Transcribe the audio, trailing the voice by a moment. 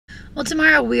Well,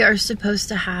 tomorrow we are supposed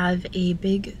to have a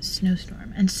big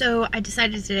snowstorm, and so I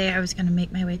decided today I was going to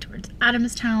make my way towards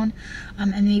Adamstown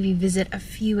and maybe visit a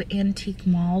few antique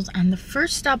malls, and the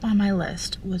first stop on my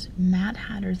list was Mad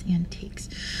Hatter's Antiques.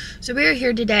 So we are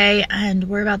here today and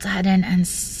we're about to head in and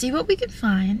see what we can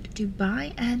find to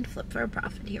buy and flip for a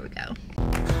profit. Here we go.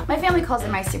 My family calls it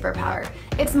my superpower.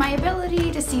 It's my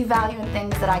ability to see value in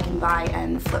things that I can buy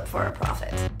and flip for a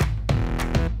profit.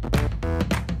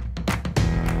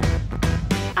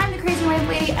 I'm the Crazy Wife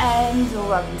Lady and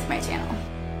welcome to my channel.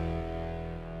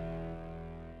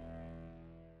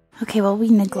 Okay, well, we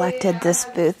neglected this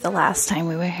booth the last time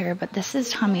we were here, but this is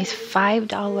Tommy's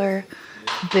 $5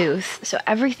 booth. So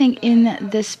everything in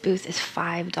this booth is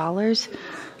 $5.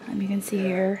 You can see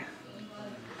here,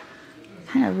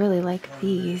 I kind of really like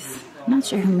these. I'm not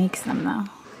sure who makes them though.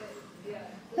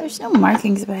 There's no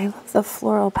markings, but I love the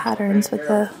floral patterns with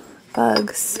the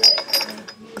bugs.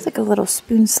 Looks like a little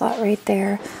spoon slot right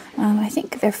there. I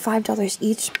think they're $5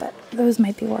 each, but those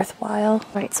might be worthwhile.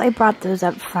 Right, so I brought those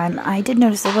up front. I did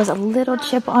notice there was a little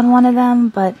chip on one of them,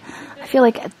 but I feel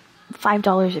like at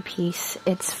 $5 a piece,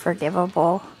 it's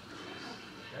forgivable.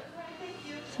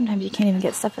 Sometimes you can't even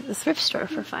get stuff at the thrift store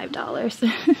for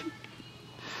 $5.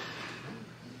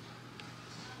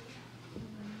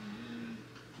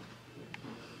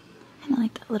 I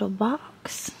like that little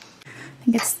box. I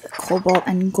think it's the cobalt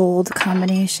and gold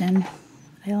combination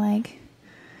I like.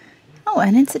 Oh,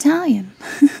 and it's Italian.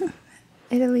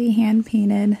 Italy, hand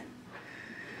painted.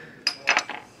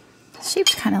 The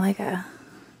shape's kind of like an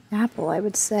apple, I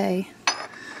would say.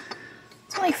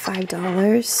 It's only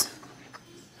 $5.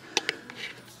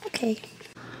 Okay.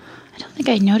 I don't think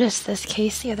I noticed this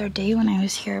case the other day when I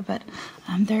was here, but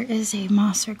there is a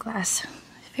Mosser glass.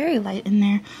 Very light in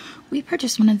there. We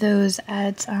purchased one of those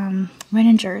at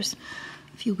Renninger's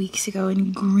a few weeks ago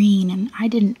in green, and I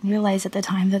didn't realize at the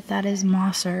time that that is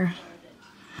Mosser.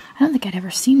 I don't think I'd ever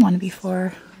seen one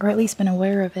before, or at least been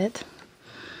aware of it.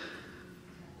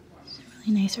 It's a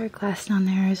really nice art glass down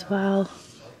there as well.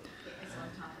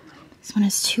 This one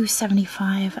is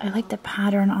 $2.75. I like the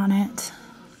pattern on it,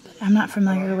 but I'm not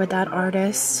familiar with that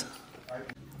artist.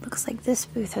 Looks like this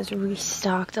booth has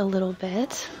restocked a little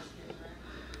bit.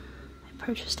 I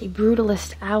purchased a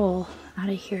Brutalist owl out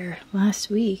of here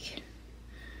last week.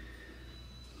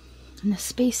 And the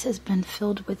space has been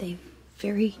filled with a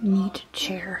very neat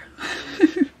chair.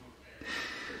 This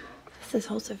is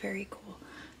also very cool.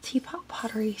 Teapot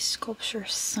pottery sculpture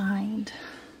signed.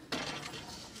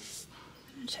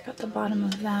 Check out the bottom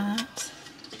of that.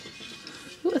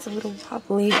 Ooh, it's a little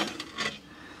wobbly.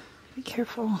 Be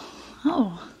careful.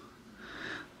 Oh,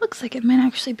 looks like it might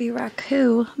actually be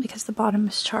raku because the bottom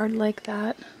is charred like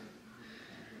that.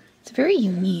 It's very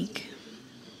unique.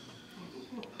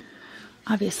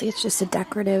 Obviously, it's just a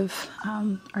decorative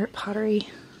art pottery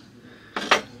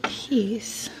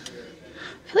piece.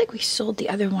 I feel like we sold the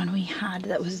other one we had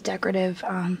that was decorative,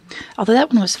 although that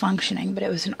one was functioning, but it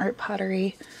was an art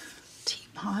pottery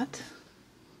teapot.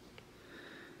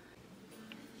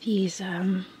 These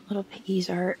little piggies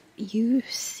are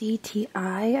UCTI,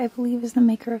 I believe is the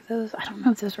maker of those. I don't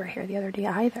know if those were here the other day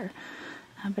either,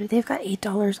 but they've got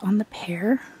 $8 on the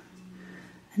pair.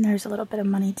 And there's a little bit of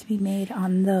money to be made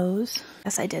on those.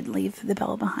 Yes, I did leave the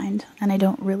bell behind, and I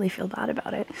don't really feel bad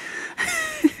about it.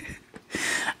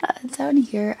 Down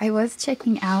here, I was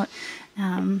checking out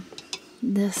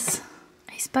this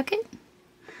ice bucket.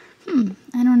 I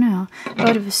don't know. I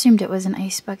would have assumed it was an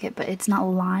ice bucket, but it's not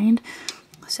lined.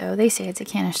 So they say it's a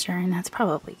canister, and that's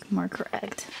probably more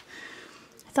correct.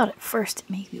 I thought at first it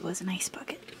maybe was an ice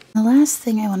bucket. The last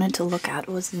thing I wanted to look at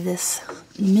was this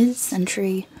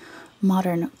mid-century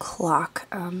modern clock.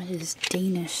 It is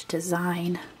Danish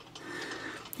design.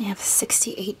 They have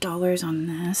 $68 on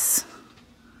this.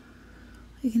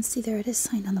 You can see there it is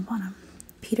signed on the bottom.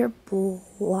 Peter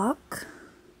Block.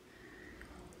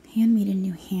 Handmade in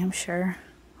New Hampshire.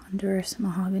 Honduras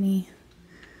mahogany.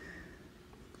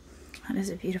 That is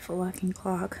a beautiful looking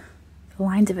clock. The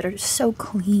lines of it are just so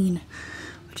clean,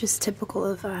 which is typical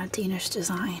of Danish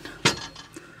design.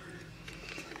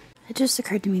 It just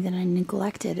occurred to me that I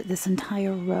neglected this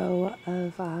entire row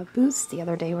of booths the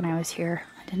other day when I was here.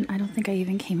 I don't think I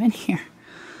even came in here.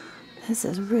 This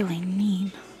is really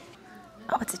neat.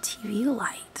 Oh, it's a TV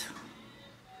light.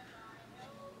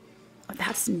 Oh,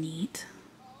 that's neat.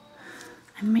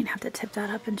 I might have to tip that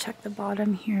up and check the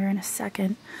bottom here in a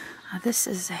second. This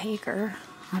is a Hager,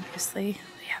 obviously.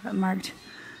 They have it marked.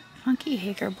 Funky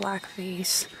Hager black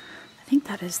vase. I think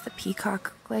that is the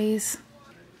peacock glaze.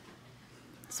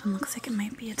 This one looks like it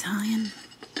might be Italian.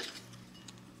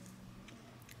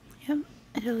 Yep,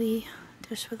 Italy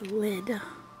dish with a lid.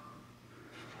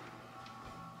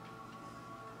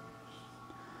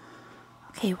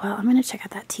 Okay, well, I'm gonna check out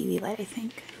that TV light, I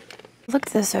think.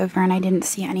 Looked this over and I didn't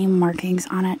see any markings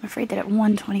on it. I'm afraid that at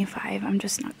 $125, I'm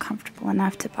just not comfortable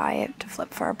enough to buy it to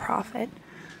flip for a profit.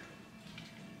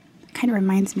 It kind of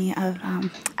reminds me of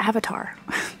Avatar,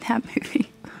 that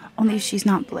movie, only she's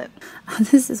not blue.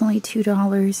 This is only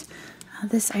 $2.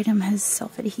 This item has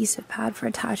self-adhesive pad for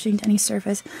attaching to any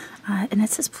surface, and it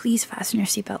says please fasten your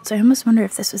seatbelt. So I almost wonder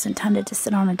if this was intended to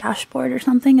sit on a dashboard or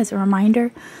something as a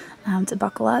reminder to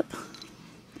buckle up.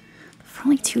 For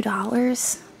only $2,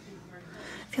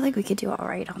 I feel like we could do all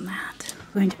right on that.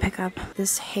 I'm going to pick up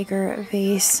this Hager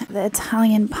vase, the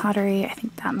Italian pottery. I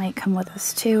think that might come with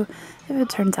us too. If it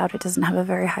turns out it doesn't have a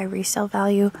very high resale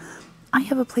value, I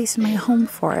have a place in my home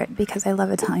for it because I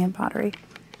love Italian pottery.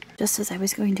 Just as I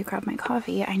was going to grab my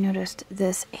coffee, I noticed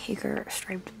this Hager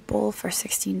striped bowl for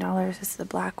 $16. It's the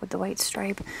black with the white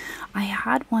stripe. I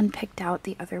had one picked out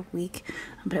the other week,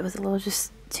 but it was a little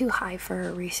just too high for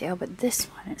a resale. But this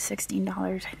one at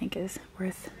 $16 I think is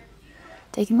worth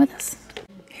taking with us.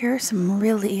 Here are some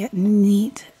really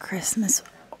neat Christmas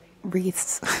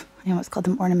wreaths. I almost called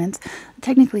them ornaments.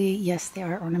 Technically, yes, they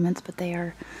are ornaments, but they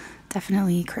are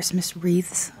definitely Christmas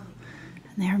wreaths.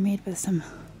 And they are made with some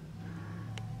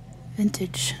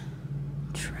vintage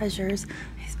treasures.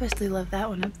 I especially love that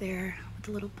one up there with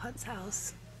the little putz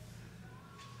house.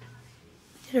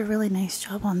 They did a really nice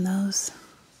job on those.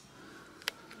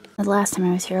 The last time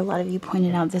I was here, a lot of you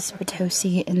pointed out this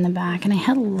Potosi in the back, and I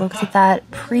had looked at that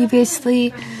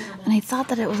previously, and I thought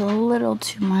that it was a little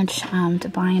too much to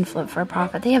buy and flip for a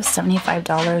profit. They have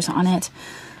 $75 on it.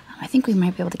 I think we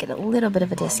might be able to get a little bit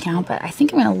of a discount, but I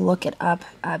think I'm going to look it up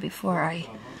before I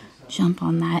jump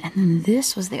on that. And then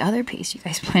this was the other piece you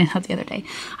guys pointed out the other day.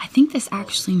 I think this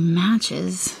actually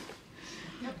matches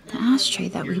the ashtray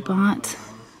that we bought.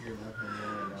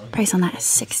 Price on that is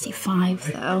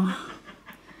 $65 though.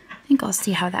 I think I'll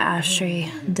see how the ashtray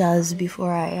does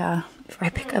before I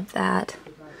pick up that.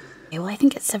 Okay, well, I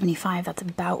think at $75 that's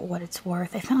about what it's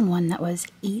worth. I found one that was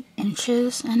 8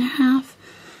 inches and a half,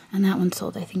 and that one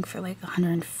sold I think for like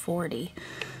 $140.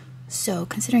 So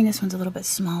considering this one's a little bit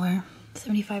smaller,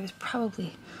 $75 is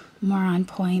probably more on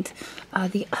point.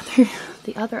 The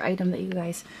other item that you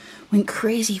guys went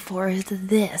crazy for is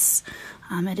this.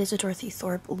 It is a Dorothy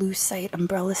Thorpe lucite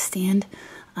umbrella stand.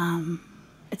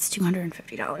 It's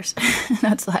 $250.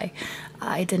 That's why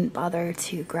I didn't bother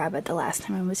to grab it the last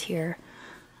time I was here,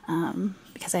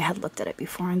 because I had looked at it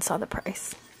before and saw the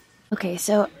price. Okay,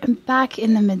 so I'm back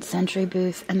in the mid-century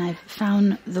booth and I've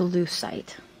found the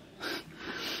lucite.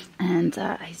 And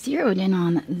I zeroed in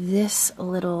on this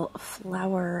little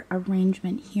flower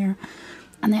arrangement here.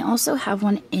 And they also have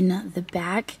one in the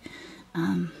back.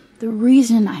 The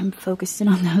reason I'm focused in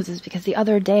on those is because the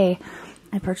other day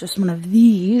I purchased one of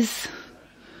these.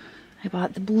 I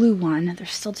bought the blue one. There's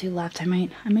still 2 left. I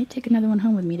might take another one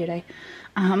home with me today.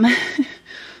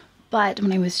 But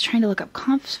when I was trying to look up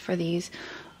comps for these,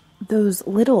 those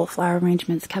little flower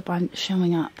arrangements kept on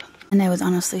showing up. And I was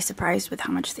honestly surprised with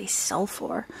how much they sell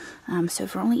for. So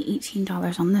for only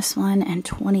 $18 on this one and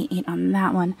 $28 on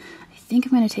that one, I think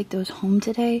I'm going to take those home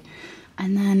today.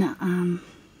 And then I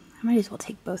might as well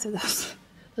take both of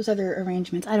those other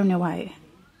arrangements. I don't know why.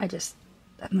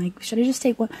 I'm like, should I just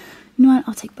take one? You know what?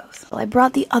 I'll take both. Well, I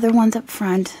brought the other ones up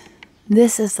front.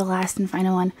 This is the last and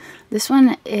final one. This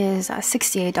one is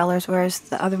 $68, whereas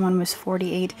the other one was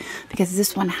 $48, because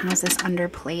this one has this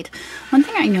underplate. One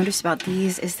thing I noticed about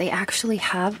these is they actually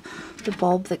have the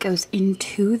bulb that goes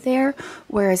into there,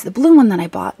 whereas the blue one that I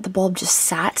bought, the bulb just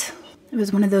sat. It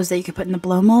was one of those that you could put in the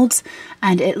blow molds,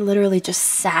 and it literally just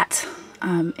sat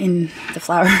in the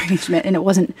flower arrangement, and it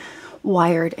wasn't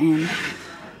wired in.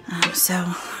 So,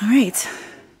 all right,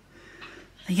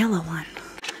 the yellow one.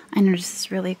 I noticed this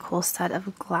really cool set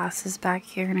of glasses back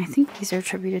here, and I think these are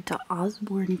attributed to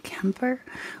Osborne Kemper.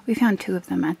 We found 2 of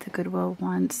them at the Goodwill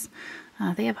once.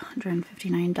 They have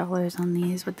 $159 on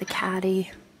these with the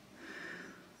caddy.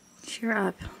 Cheer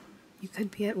up. You could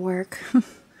be at work.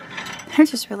 They're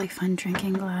just really fun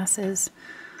drinking glasses.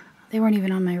 They weren't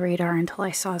even on my radar until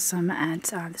I saw some at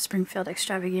the Springfield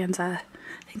Extravaganza.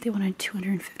 I think they wanted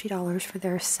 $250 for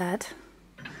their set.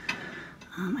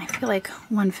 I feel like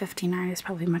 $159 is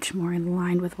probably much more in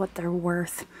line with what they're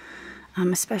worth,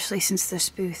 especially since this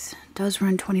booth does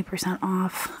run 20%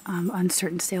 off on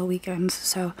certain sale weekends.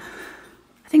 So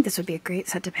I think this would be a great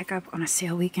set to pick up on a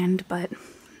sale weekend, but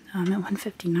at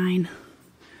 $159, I'm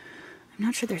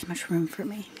not sure there's much room for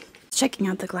me. Checking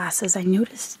out the glasses, I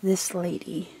noticed this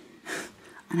lady,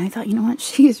 and I thought, you know what,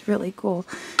 she's really cool.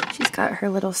 She's got her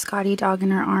little Scotty dog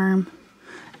in her arm,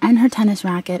 and her tennis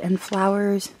racket, and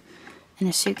flowers, in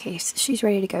a suitcase. She's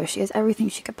ready to go. She has everything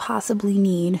she could possibly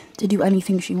need to do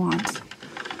anything she wants.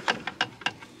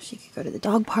 She could go to the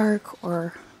dog park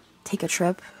or take a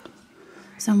trip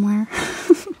somewhere.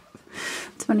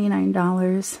 $29.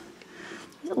 There's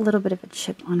a little bit of a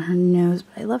chip on her nose,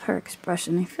 but I love her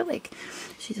expression. I feel like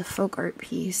she's a folk art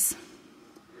piece.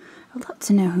 I'd love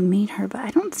to know who made her, but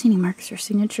I don't see any marks or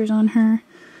signatures on her.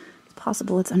 It's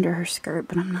possible it's under her skirt,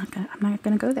 but I'm not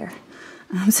gonna go there.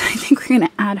 So I think we're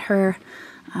gonna add her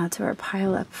to our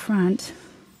pile up front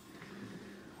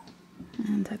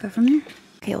and go from there.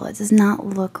 Okay, well, it does not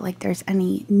look like there's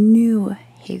any new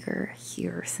Hager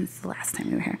here since the last time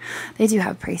we were here. They do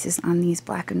have prices on these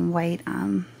black and white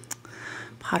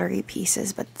pottery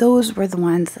pieces, but those were the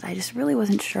ones that I just really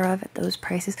wasn't sure of at those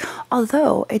prices.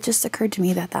 Although it just occurred to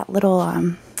me that that little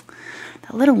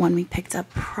one we picked up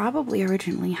probably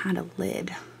originally had a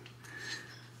lid.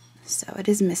 So it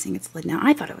is missing its lid now.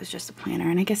 I thought it was just a planner,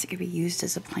 and I guess it could be used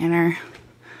as a planner.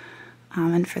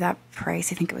 And for that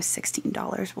price, I think it was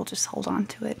 $16. We'll just hold on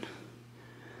to it.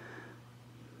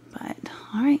 But,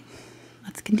 all right,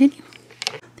 let's continue.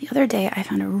 The other day, I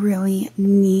found a really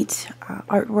neat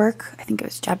artwork. I think it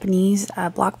was Japanese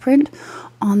block print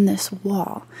on this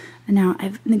wall. And now,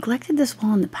 I've neglected this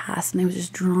wall in the past, and I was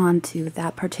just drawn to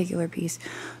that particular piece.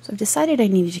 So I've decided I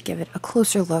needed to give it a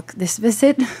closer look this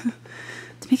visit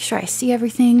to make sure I see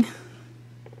everything.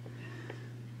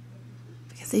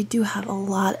 Because they do have a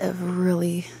lot of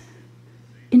really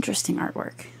interesting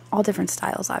artwork. All different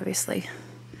styles, obviously.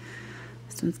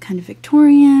 This one's kind of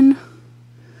Victorian.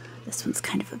 This one's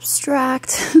kind of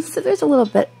abstract. So there's a little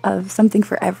bit of something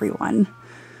for everyone.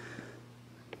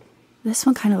 This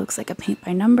one kind of looks like a paint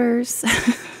by numbers.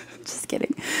 Just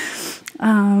kidding.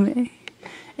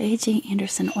 A.J.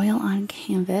 Anderson oil on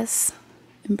canvas.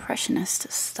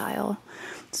 Impressionist style.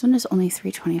 This one is only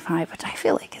 $3.25, which I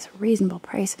feel like is a reasonable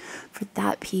price for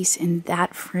that piece in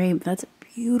that frame. That's a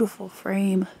beautiful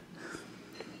frame.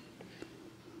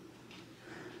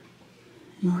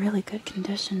 In really good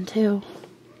condition too.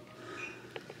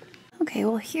 Okay,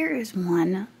 well, here is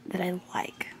one that I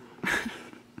like.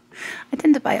 I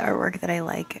tend to buy artwork that I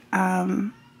like,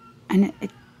 and it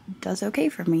does okay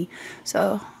for me.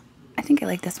 So I think I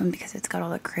like this one because it's got all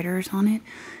the critters on it.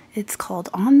 It's called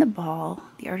On the Ball.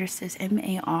 The artist is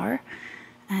M.A.R.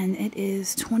 and it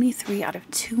is 23 out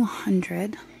of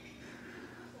 200.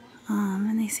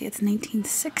 And they say it's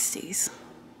 1960s.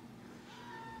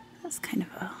 That's kind of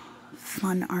a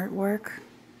fun artwork.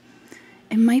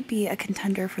 It might be a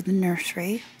contender for the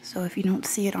nursery, so if you don't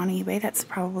see it on eBay, that's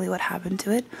probably what happened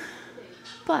to it.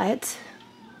 But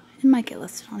it might get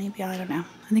listed on eBay, I don't know.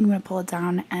 I think I'm going to pull it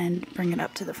down and bring it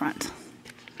up to the front.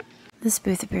 This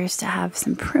booth appears to have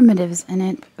some primitives in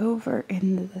it. Over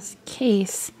in this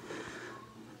case,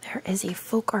 there is a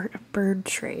folk art bird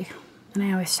tree. And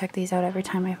I always check these out every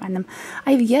time I find them.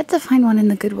 I've yet to find one in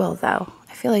the Goodwill, though.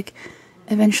 I feel like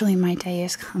eventually my day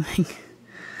is coming.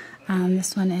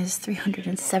 This one is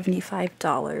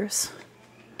 $375.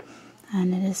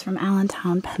 And it is from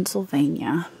Allentown,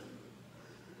 Pennsylvania.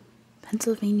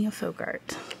 Pennsylvania folk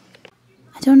art.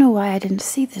 I don't know why I didn't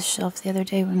see this shelf the other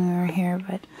day when we were here,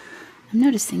 but I'm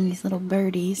noticing these little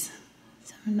birdies.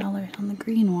 $7 on the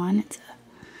green one. It's a,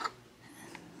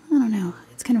 I don't know,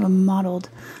 it's kind of a mottled.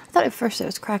 I thought at first it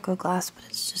was crackle glass, but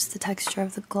it's just the texture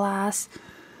of the glass.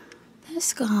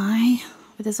 This guy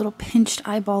with his little pinched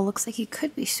eyeball looks like he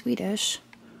could be Swedish.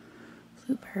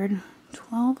 Bluebird,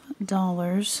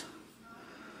 $12.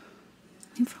 I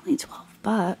think for only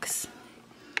 $12.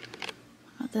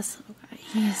 What about this little guy?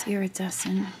 He is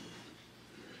iridescent.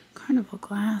 Carnival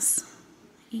glass,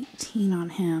 $18 on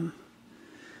him.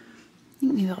 I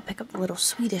think maybe I'll pick up the little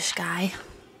Swedish guy.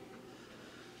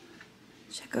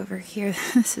 Check over here.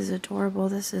 This is adorable.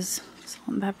 This is salt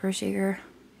and pepper shaker.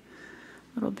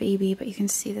 Little baby, but you can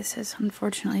see this has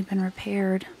unfortunately been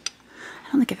repaired.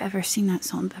 I don't think I've ever seen that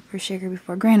salt and pepper shaker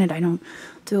before. Granted, I don't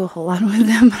do a whole lot with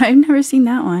them, but I've never seen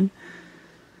that one.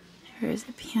 Here is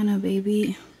a piano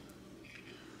baby.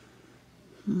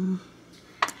 And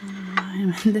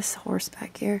this horse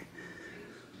back here.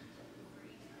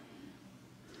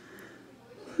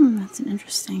 That's an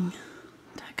interesting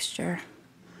texture.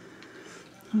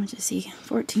 How much is he?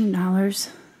 $14.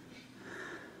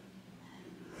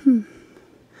 I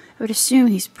would assume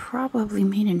he's probably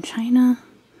made in China.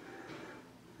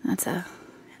 That's a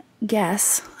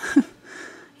guess.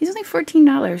 He's only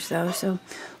 $14 though, so we'll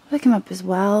pick him up as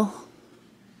well.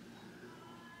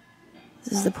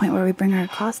 This is the point where we bring our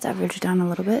cost average down a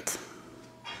little bit.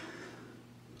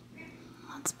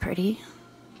 That's pretty.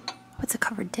 What's a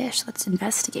covered dish? Let's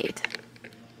investigate.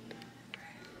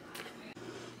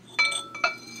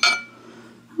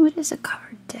 Oh, it is a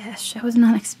covered dish. I was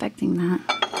not expecting that.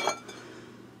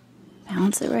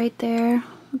 Balance it right there.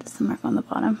 What is the mark on the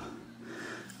bottom?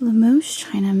 Limoges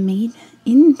China, made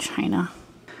in China.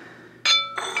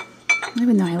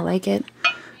 Even though I like it,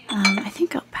 I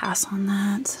think I'll pass on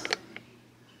that.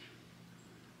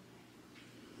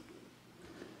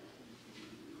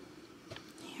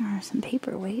 Here are some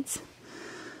paperweights.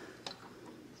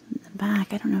 In the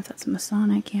back, I don't know if that's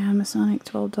Masonic. Yeah, Masonic,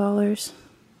 $12.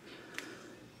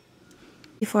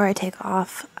 Before I take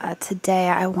off today,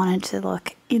 I wanted to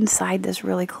look inside this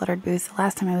really cluttered booth. The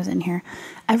last time I was in here,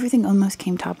 everything almost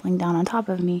came toppling down on top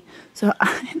of me. So I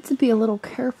had to be a little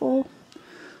careful,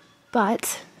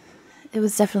 but it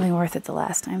was definitely worth it the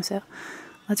last time. So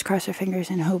let's cross our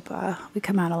fingers and hope we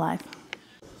come out alive.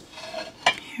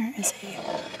 Here is a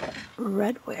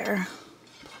redware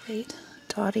plate,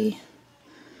 Dottie.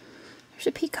 There's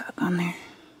a peacock on there.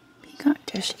 Peacock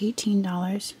dish,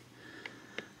 $18.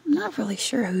 I'm not really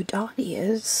sure who Dottie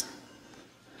is,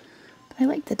 but I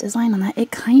like the design on that.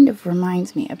 It kind of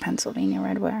reminds me of Pennsylvania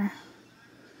redware.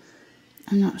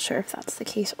 I'm not sure if that's the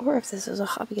case or if this is a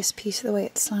hobbyist piece the way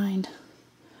it's signed.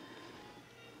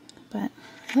 But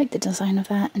I like the design of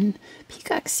that, and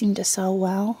peacocks seem to sell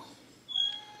well.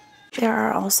 There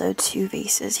are also 2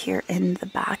 vases here in the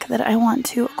back that I want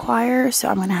to acquire, so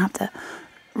I'm going to have to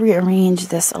rearrange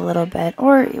this a little bit,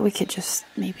 or we could just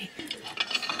maybe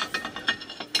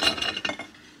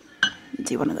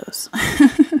do one of those.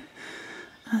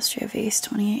 Austria vase,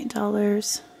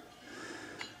 $28.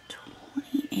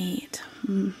 28.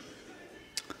 I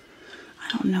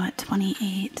don't know at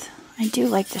 28. I do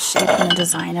like the shape and the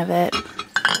design of it.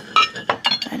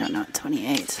 I don't know at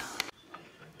 28.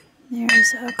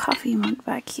 There's a coffee mug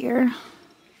back here.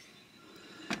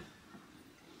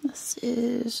 This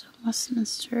is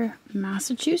Westminster,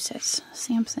 Massachusetts.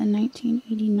 Sampson,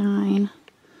 1989.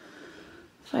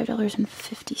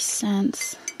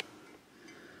 $5.50.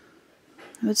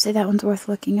 I would say that one's worth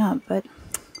looking up, but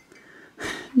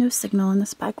no signal in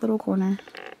this back little corner.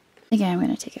 Again, I'm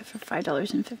going to take it for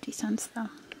 $5.50 though.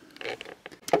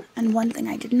 And one thing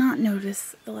I did not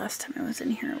notice the last time I was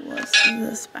in here was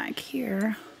this back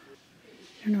here.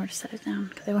 I don't know where to set it down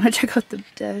because I want to check out the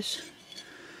dish.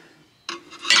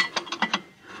 Oh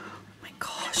my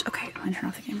gosh. Okay, I'm going to turn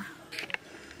off the camera.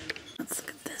 Let's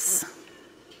look at this.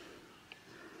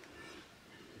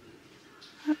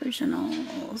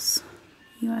 Originals,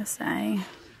 USA.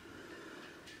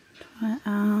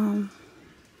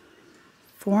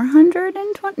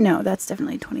 420? No, that's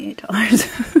definitely $28.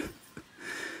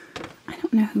 I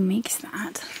don't know who makes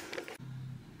that.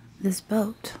 This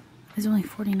boat is only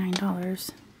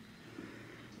 $49.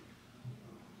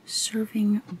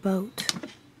 Serving boat.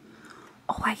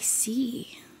 Oh, I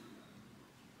see.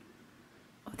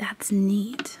 Oh, that's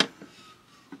neat.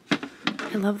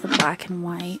 I love the black and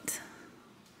white.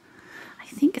 I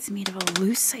think it's made of a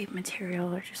lucite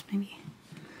material, or just maybe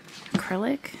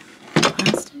acrylic,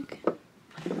 plastic.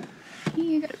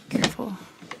 You gotta be careful.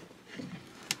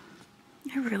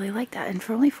 I really like that, and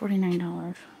for only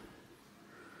 $49.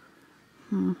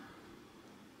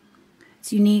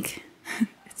 It's unique.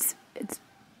 it's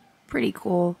pretty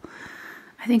cool.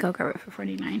 I think I'll grab it for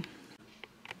 $49.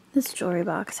 This jewelry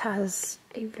box has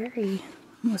a very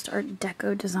almost Art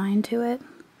Deco design to it.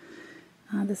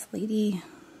 This lady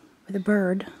with a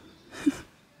bird.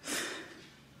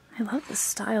 I love the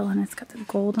style, and it's got the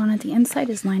gold on it. The inside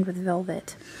is lined with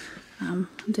velvet. I'm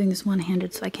doing this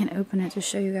one-handed, so I can't open it to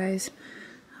show you guys.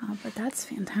 But that's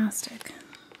fantastic.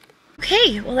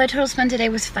 Okay, well, our total spend today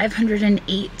was $518.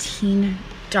 I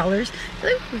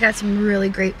feel like we got some really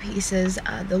great pieces.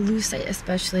 The lucite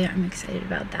especially, I'm excited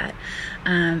about that.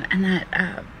 And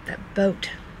that boat.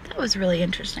 That was really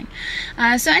interesting.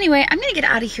 So anyway, I'm gonna get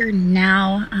out of here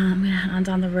now. I'm gonna head on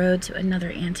down the road to another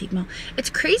antique mall. It's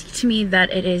crazy to me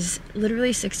that it is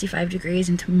literally 65 degrees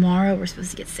and tomorrow we're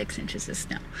supposed to get 6 inches of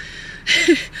snow.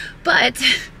 But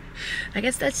I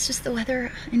guess that's just the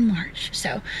weather in March.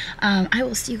 So I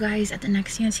will see you guys at the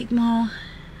next antique mall,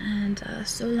 and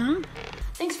so long.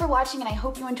 Thanks for watching, and I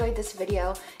hope you enjoyed this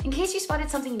video. In case you spotted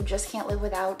something you just can't live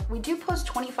without, we do post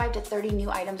 25 to 30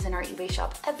 new items in our eBay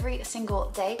shop every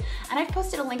single day, and I've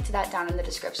posted a link to that down in the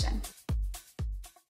description.